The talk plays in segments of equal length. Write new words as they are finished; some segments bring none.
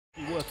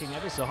working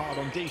ever so hard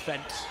on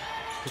defense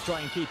to try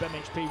and keep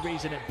MHP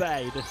Riesen at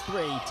bay. The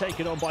three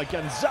taken on by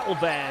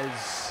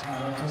Gonzalez.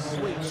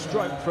 Sweet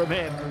stroke from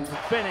him.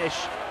 Finish.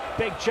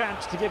 Big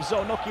chance to give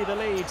Szolnoki the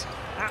lead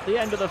at the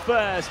end of the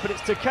first, but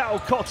it's Cal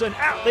Cotton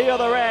at the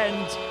other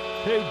end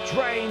who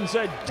drains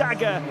a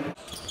dagger.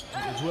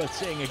 It was worth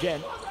seeing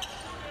again.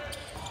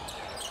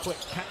 Quick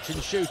catch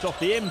and shoot off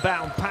the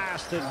inbound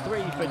pass. The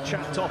three for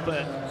Chad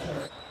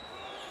Topper.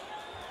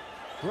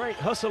 Great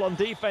hustle on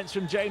defense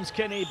from James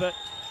Kinney, but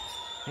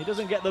he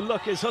doesn't get the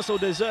look his hustle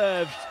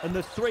deserved, and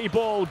the three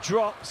ball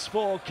drops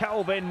for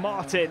Calvin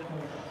Martin.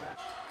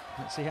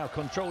 Let's see how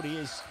controlled he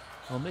is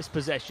on this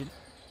possession.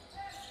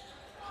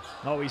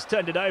 Oh, he's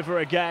turned it over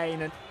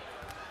again, and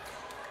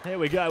here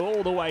we go,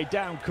 all the way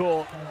down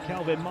court.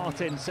 Calvin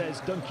Martin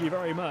says, "Thank you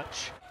very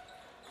much."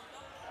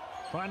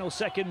 Final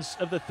seconds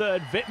of the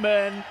third.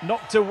 Wittmann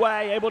knocked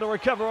away, able to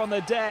recover on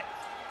the deck.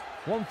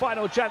 One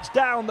final chance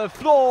down the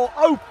floor.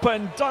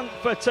 Open dunk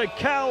for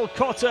Cal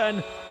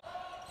Cotton.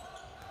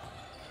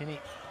 Kinney,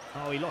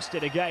 oh, he lost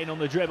it again on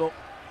the dribble.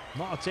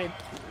 Martin,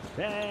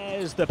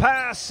 there's the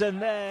pass,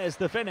 and there's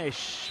the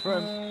finish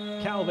from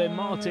Calvin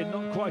Martin.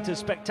 Not quite as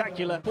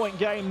spectacular. Point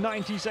game,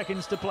 90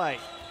 seconds to play.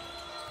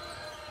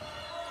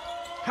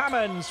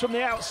 Hammonds from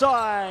the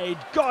outside,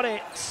 got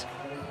it.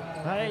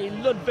 A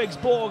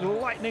Ludwigsburg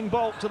lightning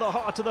bolt to the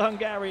heart of the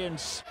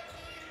Hungarians.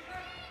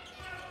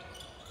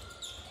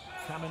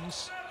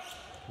 Hammonds,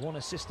 one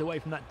assist away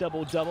from that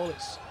double-double.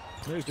 It's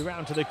moved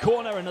around to the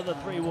corner, another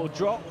three will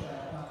drop.